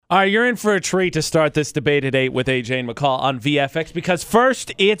All right, you're in for a treat to start this debate at 8 with AJ and McCall on VFX because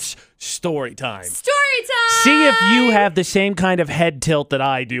first, it's story time. Story time! See if you have the same kind of head tilt that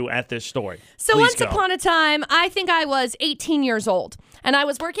I do at this story. So Please once go. upon a time, I think I was 18 years old, and I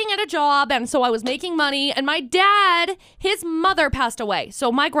was working at a job, and so I was making money, and my dad, his mother passed away,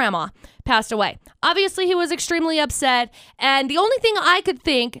 so my grandma passed away. Obviously, he was extremely upset, and the only thing I could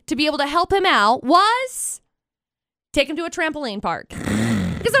think to be able to help him out was take him to a trampoline park.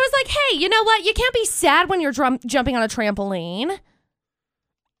 Because I was like, hey, you know what? You can't be sad when you're jumping on a trampoline.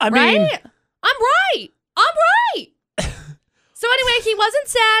 I mean, right? I'm right. So anyway, he wasn't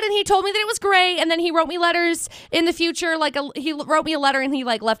sad, and he told me that it was great, and then he wrote me letters in the future. He wrote me a letter, and he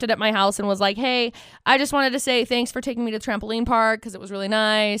left it at my house and was like, hey, I just wanted to say thanks for taking me to the trampoline park because it was really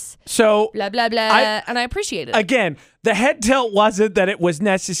nice. So, blah, blah, blah, and I appreciate it. Again, the head tilt wasn't that it was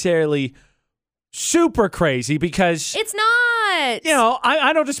necessarily super crazy because it's not. You know,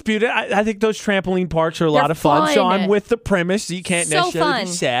 I don't dispute it. I think those trampoline parks are a lot of fun. So I'm with the premise. You can't necessarily be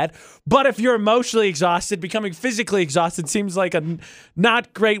sad. But if you're emotionally exhausted, becoming physically exhausted seems like a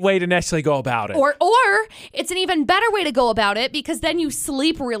not great way to necessarily go about it. Or it's an even better way to go about it because then you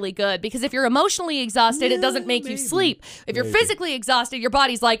sleep really good. Because if you're emotionally exhausted, it doesn't make you sleep. If you're physically exhausted, your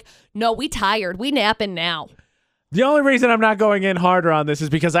body's like, no, we tired. We napping now. The only reason I'm not going in harder on this is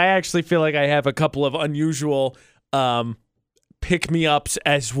because I actually feel like I have a couple of unusual pick-me-ups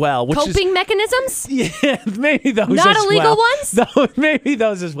as well. Coping mechanisms? Yeah, maybe those not as illegal well. ones? No, maybe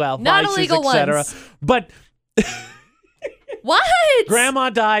those as well. Not Vices, illegal ones. But what? Grandma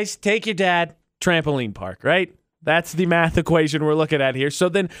dies, take your dad, trampoline park, right? That's the math equation we're looking at here. So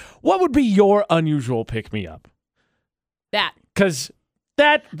then what would be your unusual pick-me-up? That. Because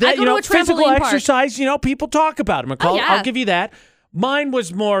that you know, physical exercise, you know, people talk about them. Oh, yeah. I'll give you that. Mine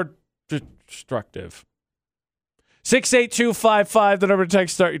was more destructive. 68255, the number to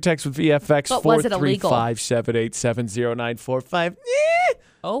text. Start your text with VFX. But was it illegal? 435-787-0945.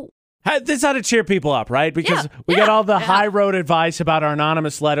 Oh. This is how to cheer people up, right? Because we got all the high road advice about our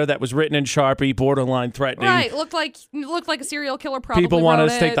anonymous letter that was written in Sharpie, borderline threatening. Right, looked like a serial killer probably. People want wrote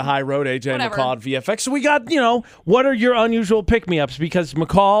us to take the high road, AJ and McCall at VFX. So we got, you know, what are your unusual pick-me-ups? Because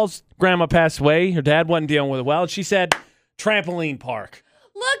McCall's grandma passed away. Her dad wasn't dealing with it well. And she said, trampoline park.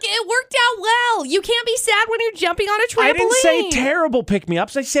 Look, it worked out well. You can't be sad when you're jumping on a trampoline. I didn't say terrible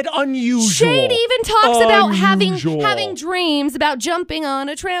pick-me-ups. I said unusual. Shade even talks about having dreams about jumping on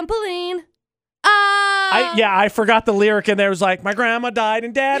a trampoline. I forgot the lyric in there. It was like, my grandma died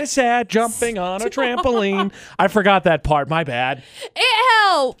and dad is sad, jumping on a trampoline. I forgot that part. My bad. It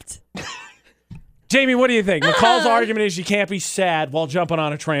helped. Jamie, what do you think? McCall's argument is you can't be sad while jumping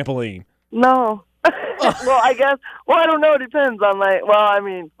on a trampoline. No. Well, I guess. Well, I don't know. It depends on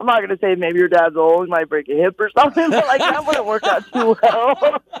I'm not going to say maybe your dad's old, he might break a hip or something, but that wouldn't work out too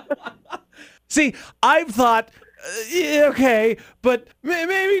well. See, I've thought, okay, but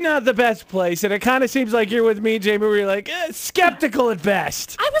maybe not the best place. And it kind of seems like you're with me, Jamie, where you're like, skeptical at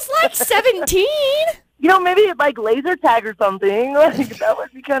best. I was like 17. You know, maybe like laser tag or something. Like, that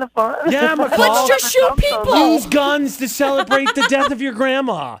would be kind of fun. Yeah, McCall. Let's just shoot people. Use guns to celebrate the death of your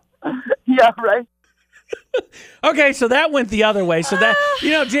grandma. Yeah, right. Okay, so that went the other way. So that, you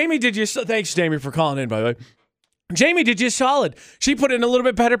know, Jamie did you. Thanks, Jamie, for calling in, by the way. Jamie did you solid. She put it in a little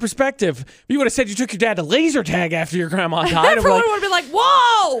bit better perspective. You would have said you took your dad to laser tag after your grandma died. Everyone would have been like,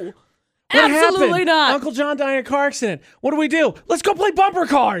 whoa. Absolutely happened? not. Uncle John died in a car accident. What do we do? Let's go play bumper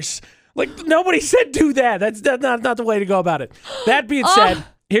cars. Like, nobody said do that. That's not the way to go about it. That being said,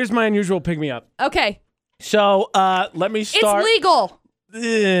 here's my unusual pick-me-up. Okay. So, let me start. It's legal.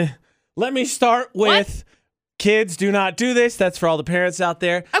 Let me start with kids, do not do this. That's for all the parents out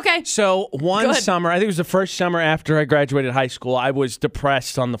there. Okay. So one summer, I think it was the first summer after I graduated high school, I was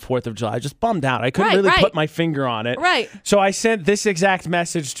depressed on the 4th of July. Just bummed out. I couldn't really put my finger on it. Right. So I sent this exact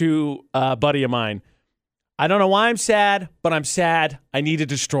message to a buddy of mine. I don't know why I'm sad, but I'm sad. I need to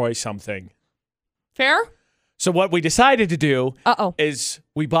destroy something. Fair? So what we decided to do is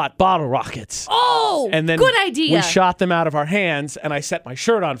we bought bottle rockets. Oh, and then good idea. We shot them out of our hands, and I set my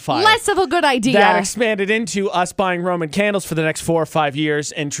shirt on fire. Less of a good idea. That expanded into us buying Roman candles for the next 4 or 5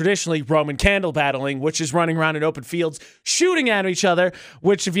 years, and traditionally Roman candle battling, which is running around in open fields, shooting at each other,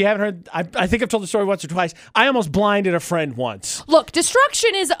 which if you haven't heard, I think I've told the story once or twice, I almost blinded a friend once. Look,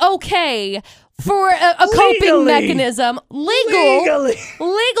 destruction is okay for a coping mechanism.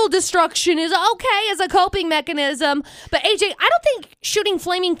 Legal destruction is okay as a coping mechanism. But AJ, I don't think shooting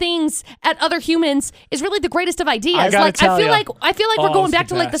flaming things at other humans is really the greatest of ideas. I feel like we're going back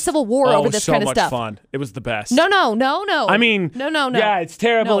to like the Civil War over this kind of stuff. So much fun. It was the best. No. I mean, no. Yeah, it's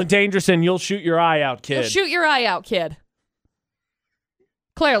terrible and dangerous, and you'll shoot your eye out, kid. You'll shoot your eye out, kid.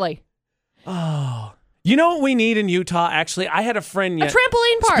 Clearly. Oh. You know what we need in Utah, actually? I had a friend... A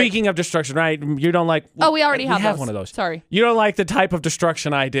trampoline park. Speaking of destruction, right? You don't like... Oh, we already have one of those. Sorry. You don't like the type of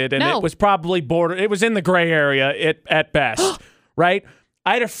destruction I did, and it was probably it was in the gray area at best, right?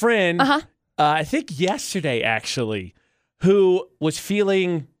 I had a friend, I think yesterday, actually, who was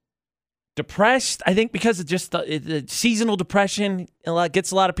feeling depressed. I think because of just the seasonal depression gets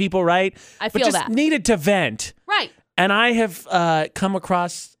a lot of people, right? I feel but just that. needed to vent. Right. And I have come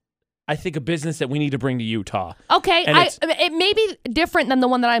across... I think a business that we need to bring to Utah. Okay, it may be different than the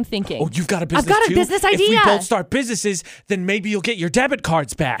one that I'm thinking. Oh, you've got a business I've got too? a business idea. If we both start businesses, then maybe you'll get your debit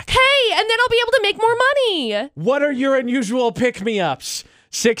cards back. Hey, and then I'll be able to make more money. What are your unusual pick-me-ups?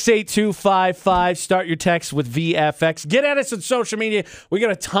 68255. Start your text with VFX. Get at us on social media. We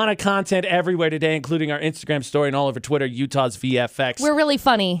got a ton of content everywhere today, including our Instagram story and all over Twitter, Utah's VFX. We're really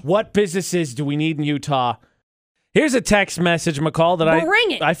funny. What businesses do we need in Utah? Here's a text message, McCall, that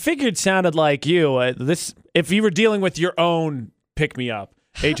I figured sounded like you. If you were dealing with your own pick-me-up.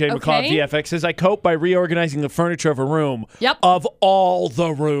 AJ McCall VFX says, I cope by reorganizing the furniture of a room. Yep. Of all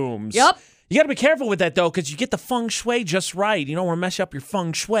the rooms. Yep. You got to be careful with that, though, because you get the feng shui just right. You don't want to mess up your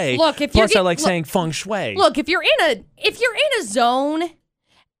feng shui. Look, if Plus, I like saying feng shui. Look, if you're in a zone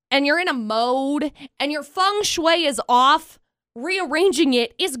and you're in a mode and your feng shui is off, rearranging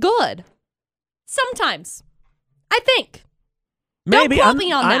it is good. Sometimes. I think. Maybe. Don't quote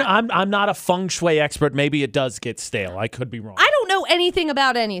me on that. I'm not a feng shui expert. Maybe it does get stale. I could be wrong. I don't know anything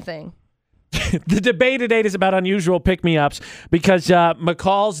about anything. The debate today is about unusual pick-me-ups because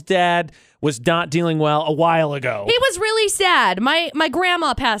McCall's dad was not dealing well a while ago. He was really sad. My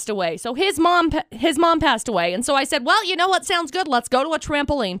grandma passed away, so his mom passed away, and so I said, well, you know what sounds good? Let's go to a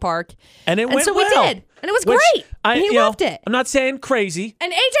trampoline park. And it went so well. we did, and it was great. He loved it. I'm not saying crazy.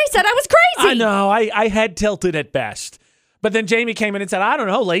 And AJ said I was crazy. I know. I had tilted at best. But then Jamie came in and said, I don't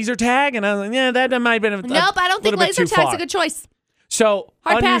know, laser tag? And I was like, yeah, that might have been a Nope, I don't think laser tag's a good choice. So,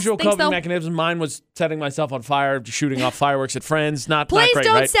 Hard unusual pass. coping mechanisms. Mine was setting myself on fire, shooting off fireworks at friends. Not Please great,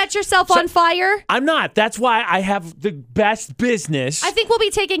 don't right? set yourself on fire. I'm not. That's why I have the best business. I think we'll be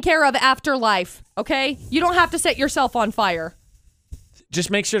taken care of after life, okay? You don't have to set yourself on fire. Just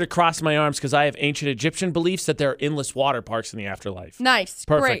make sure to cross my arms because I have ancient Egyptian beliefs that there are endless water parks in the afterlife. Nice.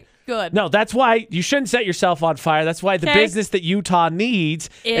 Perfect. Great. Good. No, that's why you shouldn't set yourself on fire. That's why the business that Utah needs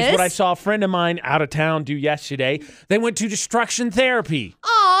is what I saw a friend of mine out of town do yesterday. They went to destruction therapy.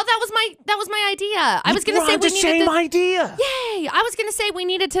 Oh, that was my idea. I was going to say we needed same idea. Yay! I was going to say we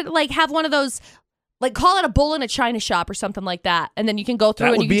needed to have one of those, call it a bull in a china shop or something like that, and then you can go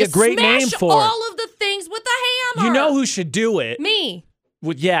through and you can just smash all of the things with the hammer. You know who should do it? Me.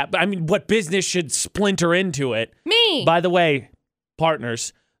 Well, yeah, but I mean, what business should splinter into it? Me. By the way,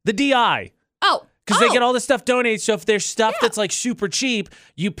 partners, the DI. Oh. Because they get all this stuff donated. So if there's stuff that's super cheap,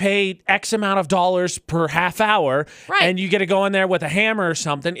 you pay X amount of dollars per half hour. Right. And you get to go in there with a hammer or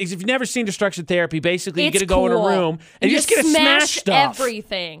something. If you've never seen destruction therapy, basically you get to go in a room and you just get to smash stuff.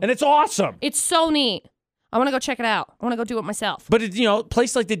 Everything. And it's awesome. It's so neat. I want to go check it out. I want to go do it myself. But, a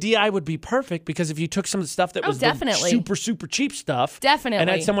place like the DI would be perfect because if you took some of the stuff that was definitely. the super, super cheap stuff. Definitely. And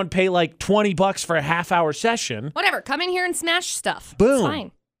had someone pay $20 for a half-hour session. Whatever. Come in here and smash stuff. Boom. It's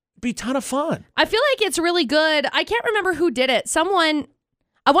fine. It'd be a ton of fun. I feel like it's really good. I can't remember who did it. I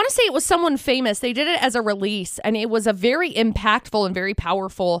want to say it was someone famous. They did it as a release, and it was a very impactful and very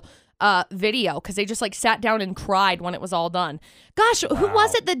powerful video because they just sat down and cried when it was all done. Gosh, who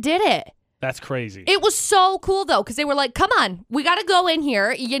was it that did it? That's crazy. It was so cool, though, because they were like, come on, we got to go in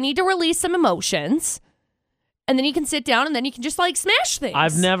here. You need to release some emotions. And then you can sit down and then you can just smash things.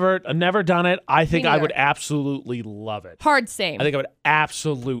 I've never done it. I think I would absolutely love it. Hard same. I think I would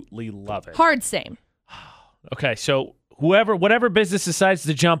absolutely love it. Hard same. Okay, so whatever business decides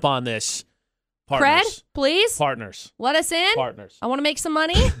to jump on this, partners. Cred, please. Partners. Let us in. Partners. I want to make some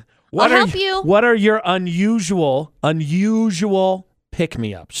money. I'll help you. What are your unusual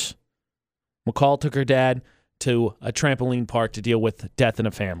pick-me-ups? McCall took her dad to a trampoline park to deal with death in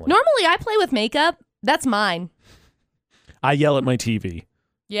a family. Normally, I play with makeup. That's mine. I yell at my TV.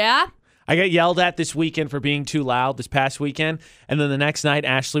 Yeah? I got yelled at this weekend for being too loud this past weekend. And then the next night,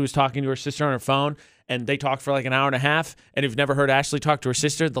 Ashley was talking to her sister on her phone, and they talked for an hour and a half. And if you've never heard Ashley talk to her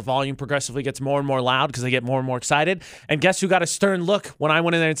sister, the volume progressively gets more and more loud because they get more and more excited. And guess who got a stern look when I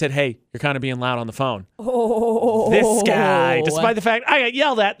went in there and said, hey, you're kind of being loud on the phone. Oh. This guy, despite the fact I got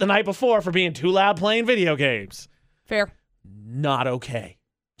yelled at the night before for being too loud playing video games. Fair. Not okay.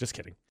 Just kidding.